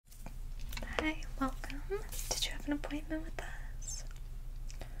Hi, welcome. Did you have an appointment with us?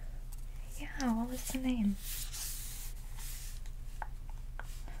 Yeah, what was the name?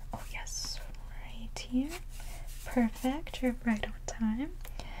 Oh, yes, right here. Perfect, you're right on time.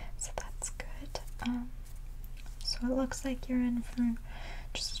 So that's good. So it looks like you're in for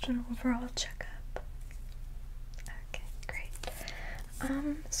just an overall checkup. Okay, great.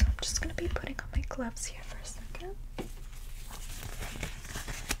 So I'm just gonna be putting on my gloves here for a second.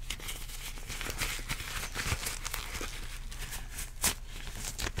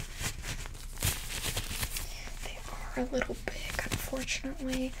 They are a little big,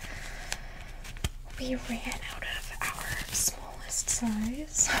 unfortunately. We ran out of our smallest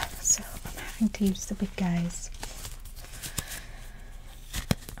size, so I'm having to use the big guys.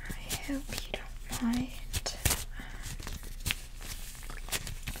 I hope you don't mind.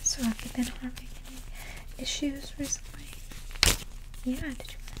 So have you been having any issues recently? Yeah,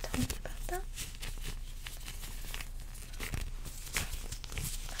 did you want to tell me about that?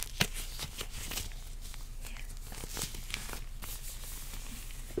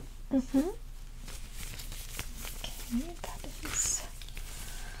 Mm-hmm. Okay, that is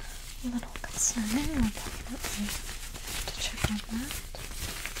a little concerning. I'll definitely have to check on that.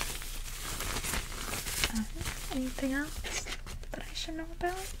 Anything else that I should know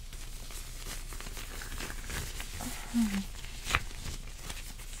about?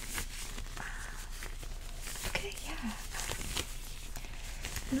 Okay, yeah.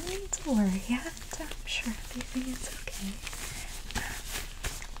 No need to worry yet. I'm sure everything is okay.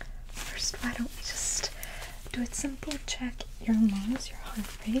 First, why don't we just do a simple check your lungs, your heart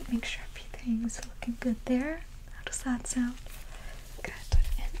rate, make sure everything's looking good there. How does that sound? Good.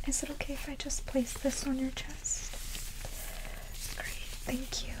 And is it okay if I just place this on your chest? Great,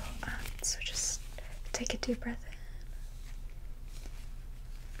 thank you. So just take a deep breath in.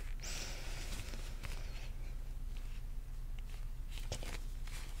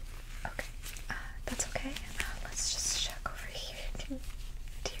 Okay, that's okay. Let's just check over here.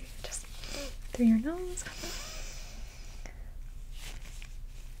 Do you just through your nose?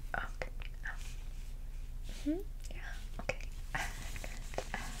 Okay. Yeah. Okay.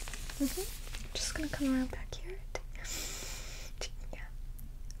 Good. Just gonna come around back here. Yeah.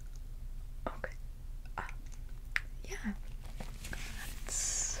 Okay. Yeah.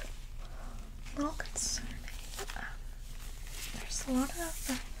 That's a little concerning. There's a lot of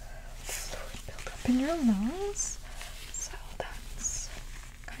fluid buildup in your lungs, so that's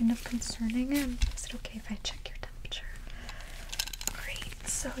kind of concerning. And is it okay if I check your temperature? Great.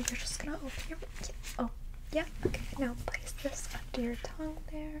 So you're just gonna open your. Oh, yeah. Okay. Now place this under your tongue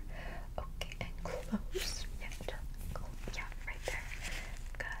there. Okay, and close. Yeah, yeah, right there.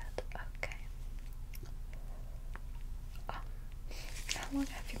 Good. Okay. How long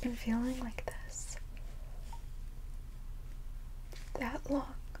have you been feeling like this? That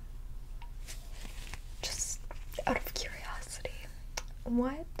long? Just out of curiosity,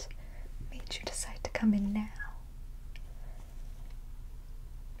 what made you decide to come in now?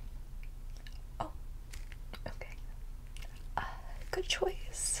 Oh, okay. Good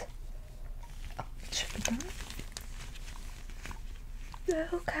choice. Oh, it should be done.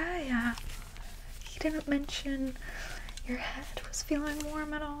 Okay, you didn't mention your head was feeling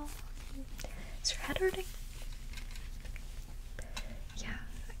warm at all. Is your head hurting?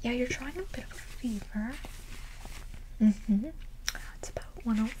 Yeah, you're drawing a bit of a fever. It's about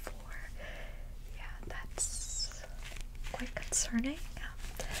 104. Yeah, that's quite concerning,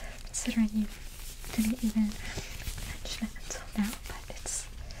 considering you didn't even mention it until now, but it's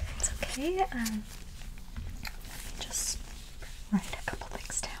okay. Let me just write a couple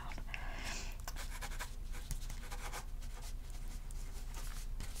things down.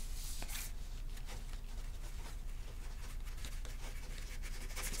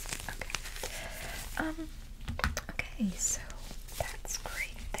 Okay, so that's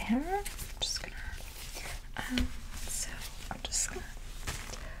great there. I'm just gonna,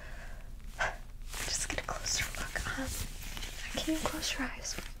 just get a closer look. Can you close your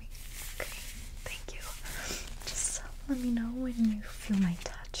eyes for me? Okay, thank you. Just let me know when you feel my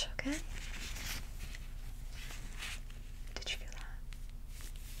touch, okay? Did you feel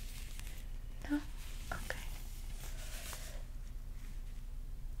that? No? Okay.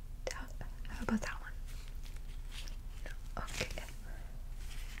 How about that one? No? Okay.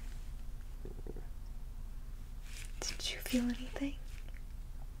 Did you feel anything?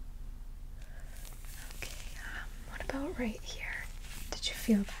 Okay, what about right here? Did you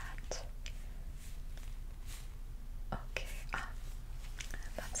feel that? Okay,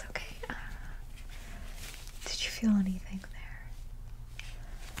 that's okay. Did you feel anything there?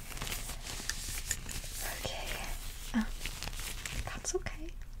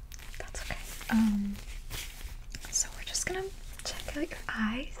 So we're just gonna check out your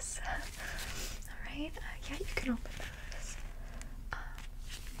eyes. Alright, yeah, you can open those.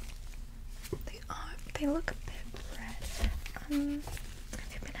 They look a bit red. Have you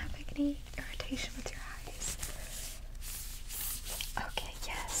been having any irritation with your eyes? Okay,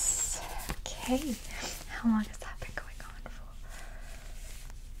 yes. Okay. How long has that been going on for?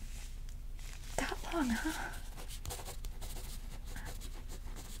 That long, huh?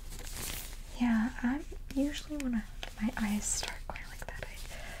 Yeah, I'm usually when my eyes start going like that, I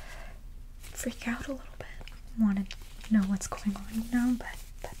freak out a little bit. Want to know what's going on, you know, but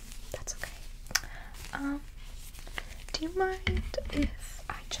that's okay. Do you mind if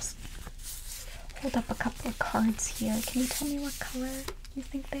I just hold up a couple of cards here? Can you tell me what color you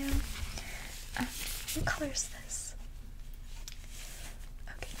think they are? What color is this?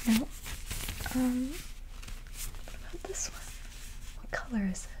 Okay, no. What about this one? What color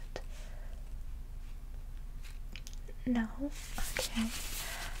is it? No. Okay.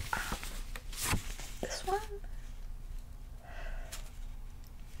 This one?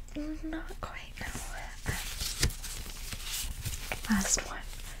 Not quite, no. Last one.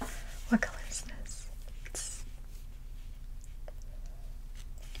 What color is this?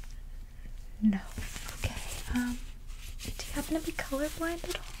 No. Okay. Do you happen to be colorblind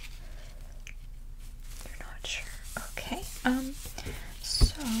at all? You're not sure. Okay.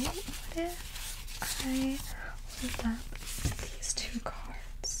 So what if I hold up these two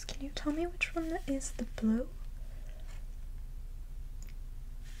cards? Can you tell me which one is the blue?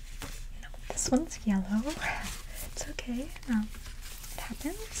 No, this one's yellow. It's okay. It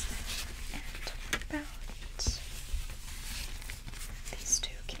happens. And what about these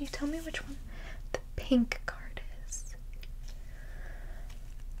two? Can you tell me which one the pink card is?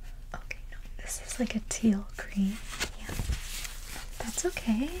 Okay, no, this is like a teal green. Yeah, that's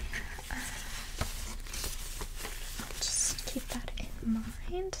okay. I'll just keep that in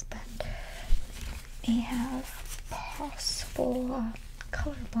mind that may have possible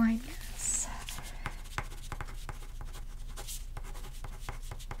color blindness.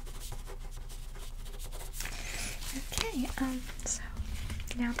 Okay, so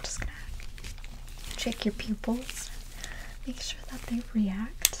now I'm just gonna check your pupils, make sure that they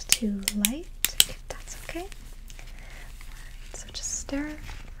react to light, if that's okay. Alright, so just stare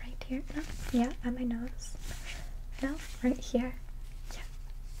right here. No, yeah, at my nose. No, right here. Yeah.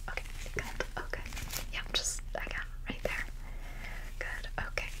 Okay, good. Okay. Yeah, I got it right there. Good.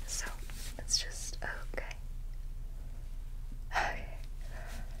 Okay, so let's just okay.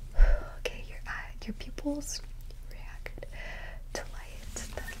 Okay, your pupils react to light.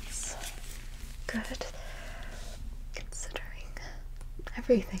 That's good. Considering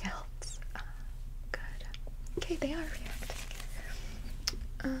everything else. Good. Okay, they are reacting.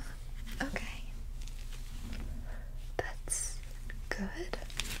 Okay. That's good.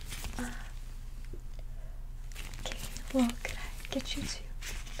 Okay, well, could I get you to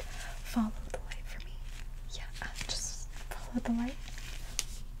follow the light for me? Yeah, just follow the light.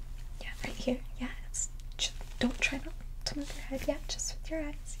 Yeah, right here. Yeah, just don't try not to move your head. Yeah, just with your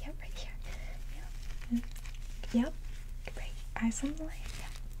eyes. Yeah, right here. Yeah. Yep. Right. Eyes on the light. Yeah.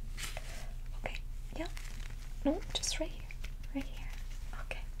 Okay. Yep. No, just right here. Right here.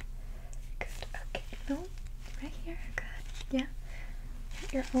 Okay. Good. Okay. No, right here. Good. Yeah.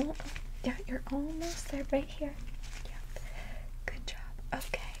 You're almost there. Right here. Yeah. Good job.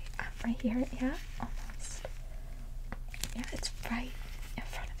 Okay. Right here. Yeah. Almost. Yeah. It's right in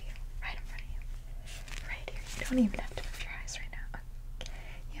front of you. Right in front of you. Right here. You don't even have to move your eyes right now. Okay.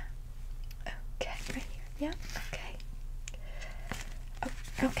 Yeah. Okay. Right here. Yeah. Okay. Oh,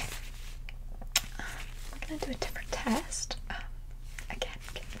 okay. We're gonna do a different test. Again.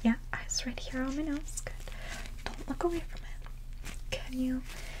 Yeah. Eyes right here on my nose. Good. Don't look away from it. Can you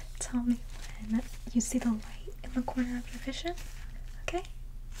tell me when you see the light in the corner of your vision? Okay? I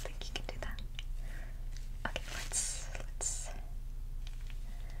think you can do that. Okay, let's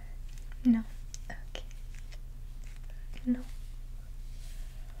no. Okay. No.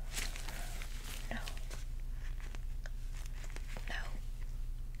 No.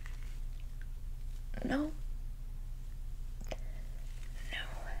 No. No.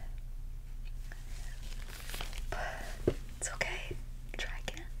 It's okay. Try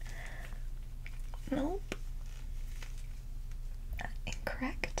again. Nope.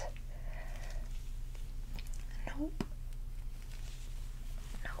 Incorrect. Nope.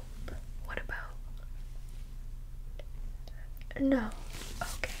 Nope. What about? No.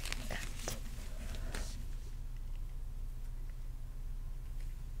 Okay.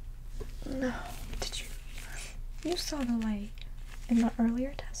 No. Did you saw the light in the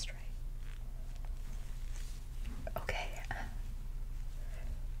earlier test, right?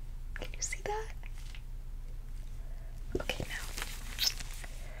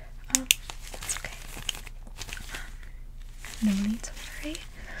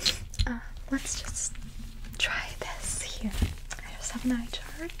 let's just try this here. I just have an eye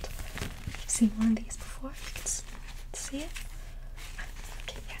chart. You've seen one of these before. You can see it.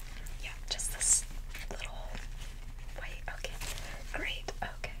 Okay, yeah, just this little. Wait, okay, great.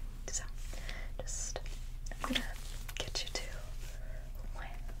 Okay, so I'm gonna get you to.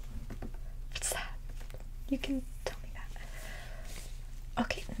 What's that? You can tell me that.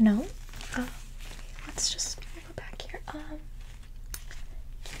 Okay, no. Let's just move it back here. What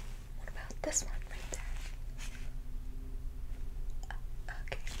about this one right there?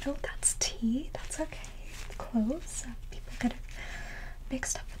 Okay, no, that's T. That's okay. Close. People get it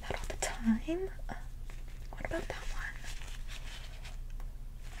mixed up with that all the time. What about that one?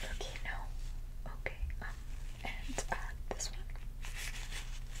 Okay, no. Okay, and this one.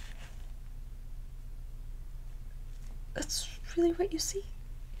 That's really what you see?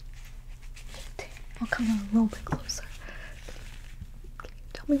 I'll come a little bit closer.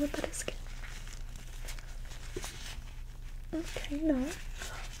 Tell me what that is again. Okay, no.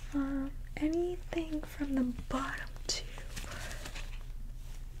 Anything from the bottom to.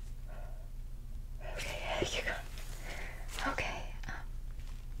 Okay, there you go. Okay,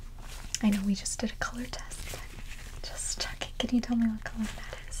 I know we just did a color test, but just checking. Can you tell me what color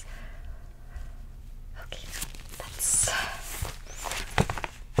that is? Okay, that's.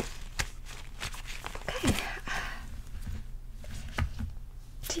 Okay.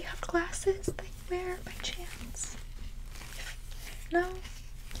 Do you have glasses that you wear by chance? No?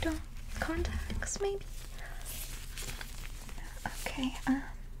 You don't? Contacts, maybe? Okay,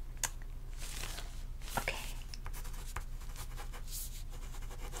 okay.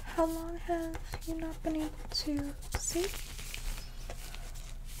 How long have you not been able to see?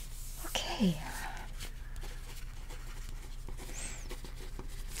 Okay.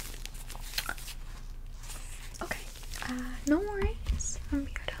 Okay, no worries. I'm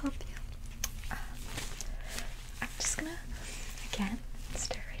here to help you. I'm just gonna, again,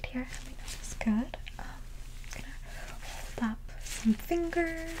 stare right here. Let me know this is good. I'm gonna hold up some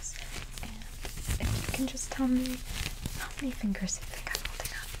fingers, and if you can just tell me how many fingers you think I'm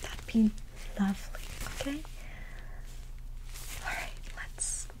holding up, that'd be lovely, okay? Alright,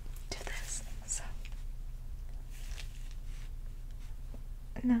 let's do this. So,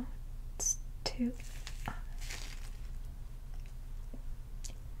 no, it's 2.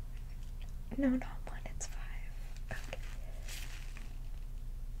 No, not 1, it's 5. Okay.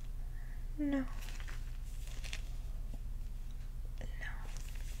 No. No.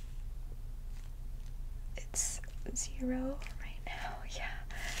 It's 0 right now, yeah.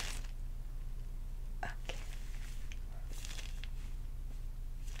 Okay.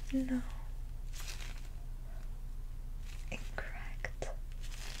 No. Incorrect.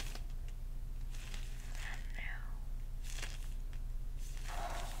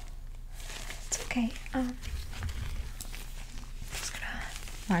 It's okay. Just gonna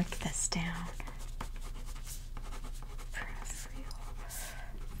mark this down. Peripheral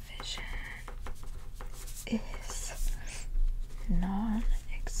vision is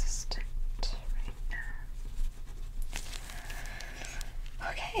non-existent right now.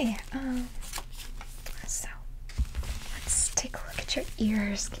 Okay, so let's take a look at your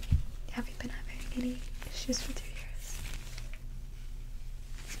ears. Have you been having any issues with your ears?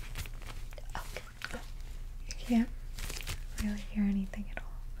 Okay. You can't really hear anything at all.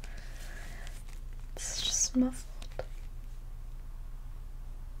 It's just muffled.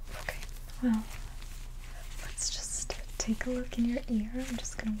 Okay, well, let's just take a look in your ear. I'm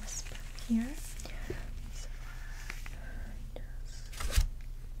just gonna whisper here. So,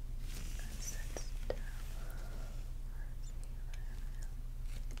 just sit down.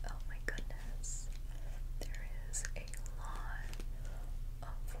 Oh my goodness. There is a lot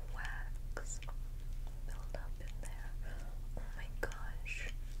of wax built up in there. Oh my gosh.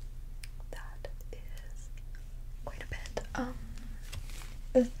 That is quite a bit.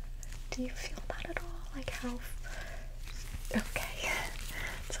 Do you feel that at all? Like how? Okay.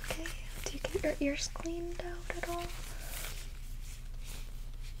 It's okay. Do you get your ears cleaned out at all?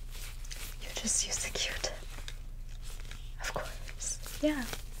 You just use the Q-tip. Of course. Yeah.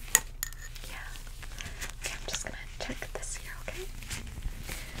 Yeah. Okay, I'm just gonna check this here, okay?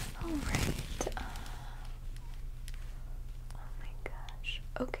 Alright. Oh my gosh.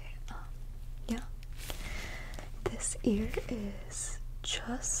 Okay, yeah. This ear is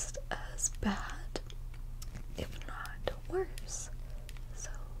just as bad, if not worse. So,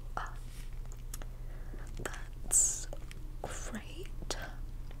 that's great.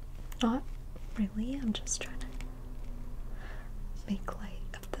 Not really, I'm just trying to make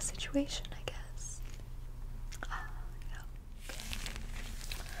light of the situation, I guess. Yeah.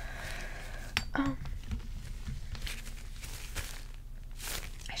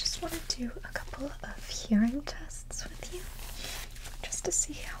 do a couple of hearing tests with you, just to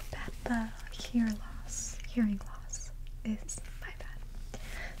see how bad the hearing loss is. My bad.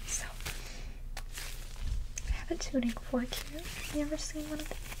 So, I have a tuning fork here. Have you ever seen one of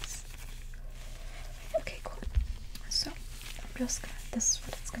these? Okay, cool. So, I'm just gonna, this is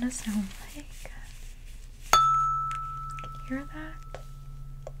what it's gonna sound like. Can you hear that?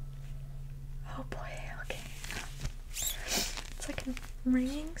 Oh boy, okay. It's like a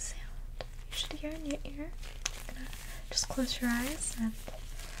ringing sound you should hear in your ear. I'm gonna just close your eyes and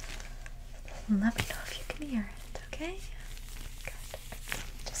let me know if you can hear it, okay? Good.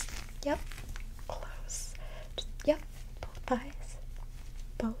 Just, yep, close. Just, yep, both eyes.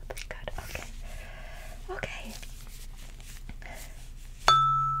 Both, good, okay. Okay.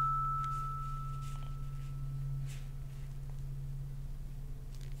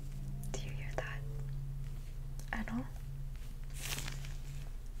 Do you hear that at all?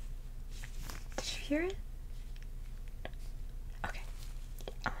 Did you hear it? Okay.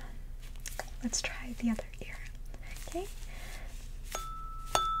 Let's try the other ear. Okay?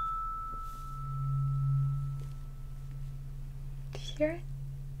 Do you hear it?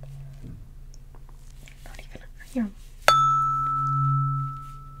 Not even hear.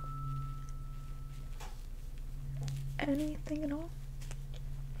 Anything at all?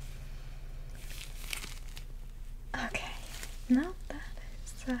 Okay. No, that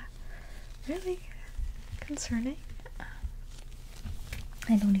is really concerning.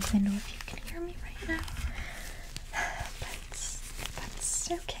 I don't even know if you can hear me right now, but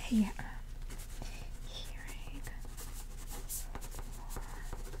that's okay. Hearing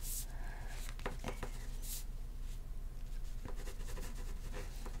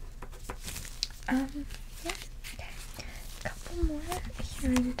yeah, okay. A couple more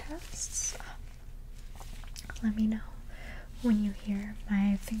hearing tests. Let me know when you hear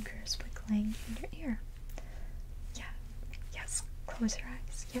my fingers wiggling in your ear. Yeah, yes, close your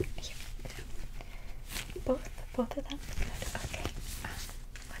eyes. Yep, here. Both of them? Good, okay.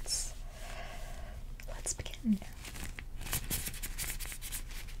 Let's begin.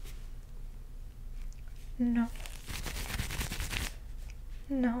 No.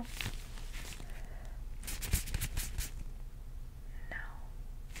 No. No.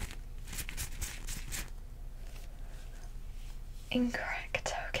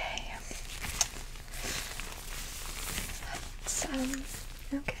 Incorrect, okay. So,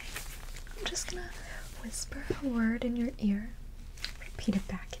 okay. I'm just gonna whisper a word in your ear. Repeat it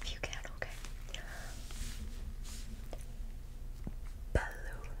back if you can, okay?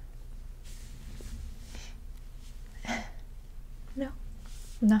 Balloon. No,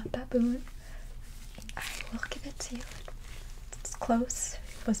 not baboon. I will give it to you. It's close.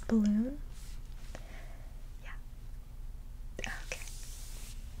 It was balloon. Yeah. Okay.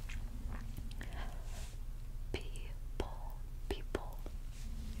 People.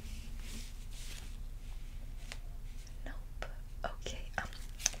 Nope. Okay. I'm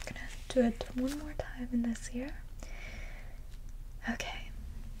gonna do it one more time in this ear. Okay.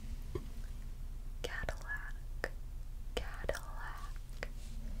 Cadillac.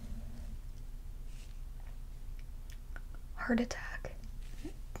 Heart attack.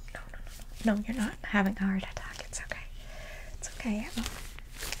 No, you're not having a heart attack. It's okay. It's okay.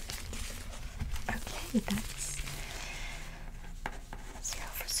 Okay, that's 0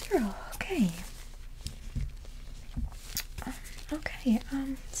 for 0. Okay. Okay,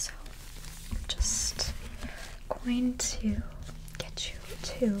 so I'm just going to get you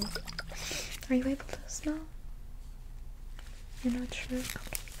to. Are you able to smell? You're not sure? Okay.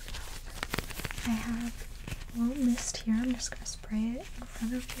 I have a little mist here. I'm just gonna spray it in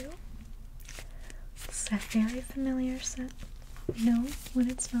front of you. It's a very familiar scent. You know what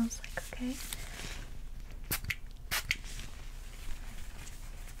it smells like, okay?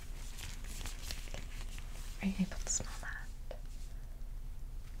 Are you able to smell that?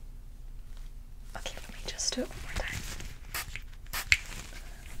 Okay, let me just do it one more time.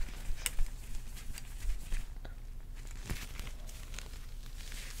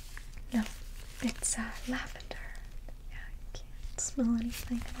 No, it's lavender. Yeah, I can't smell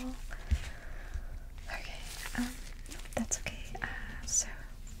anything at all. Okay, no, that's okay. So,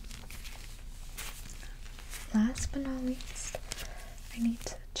 last but not least, I need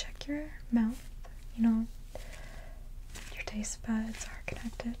to check your mouth. You know, your taste buds are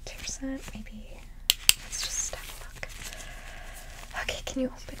connected to your scent. Maybe let's just have a look. Okay, can you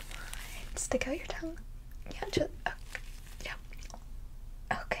open wide? Stick out your tongue. Yeah, just yeah.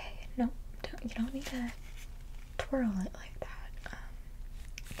 Okay, no, you don't need to twirl it like that.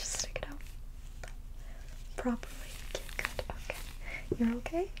 Just stick it out properly. Okay, good. Okay, you're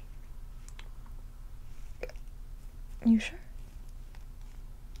okay. You sure?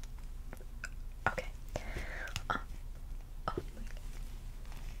 Okay. Oh,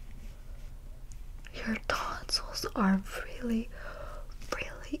 your tonsils are really,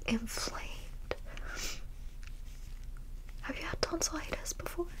 really inflamed. Have you had tonsillitis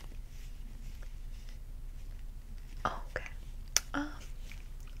before? Oh, okay.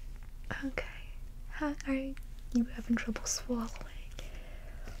 Okay. Are you having trouble swallowing?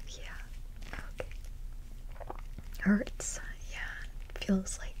 Yeah. Okay. Hurts. Yeah.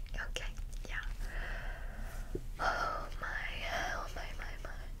 Feels like. Okay. Yeah. Oh my. Oh my.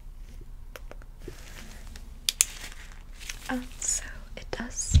 So it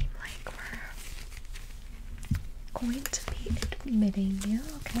does seem like we're going to be admitting you.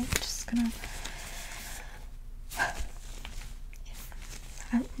 Okay. Just gonna.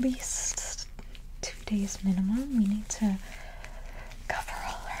 At least 2 days minimum. We need to cover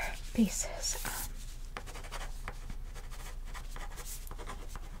all our bases.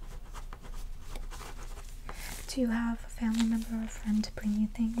 Do you have a family member or friend to bring you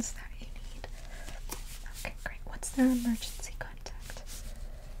things that you need? Okay, great. What's their emergency contact?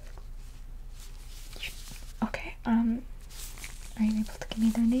 Okay, are you able to give me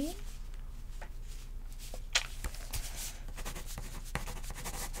their name?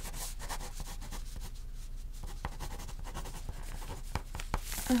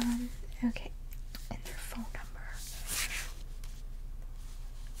 Okay, and their phone number.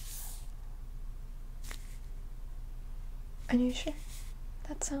 Are you sure?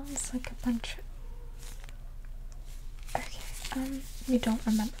 That sounds like a bunch of... Okay, you don't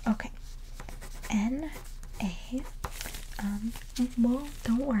remember. Okay. N-A, well,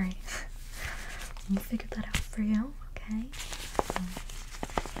 don't worry. We'll figure that out for you, okay?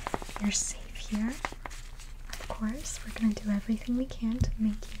 You're safe here. Of course, we're gonna do everything we can to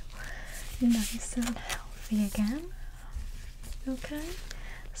make you nice and healthy again. Okay?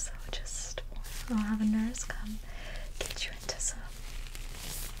 So I'll have a nurse come get you into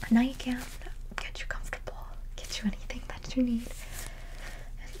a nightgown, get you comfortable, get you anything that you need.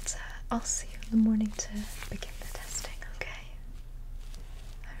 And I'll see you in the morning to begin the testing, okay?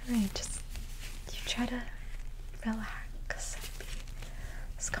 Alright, you try to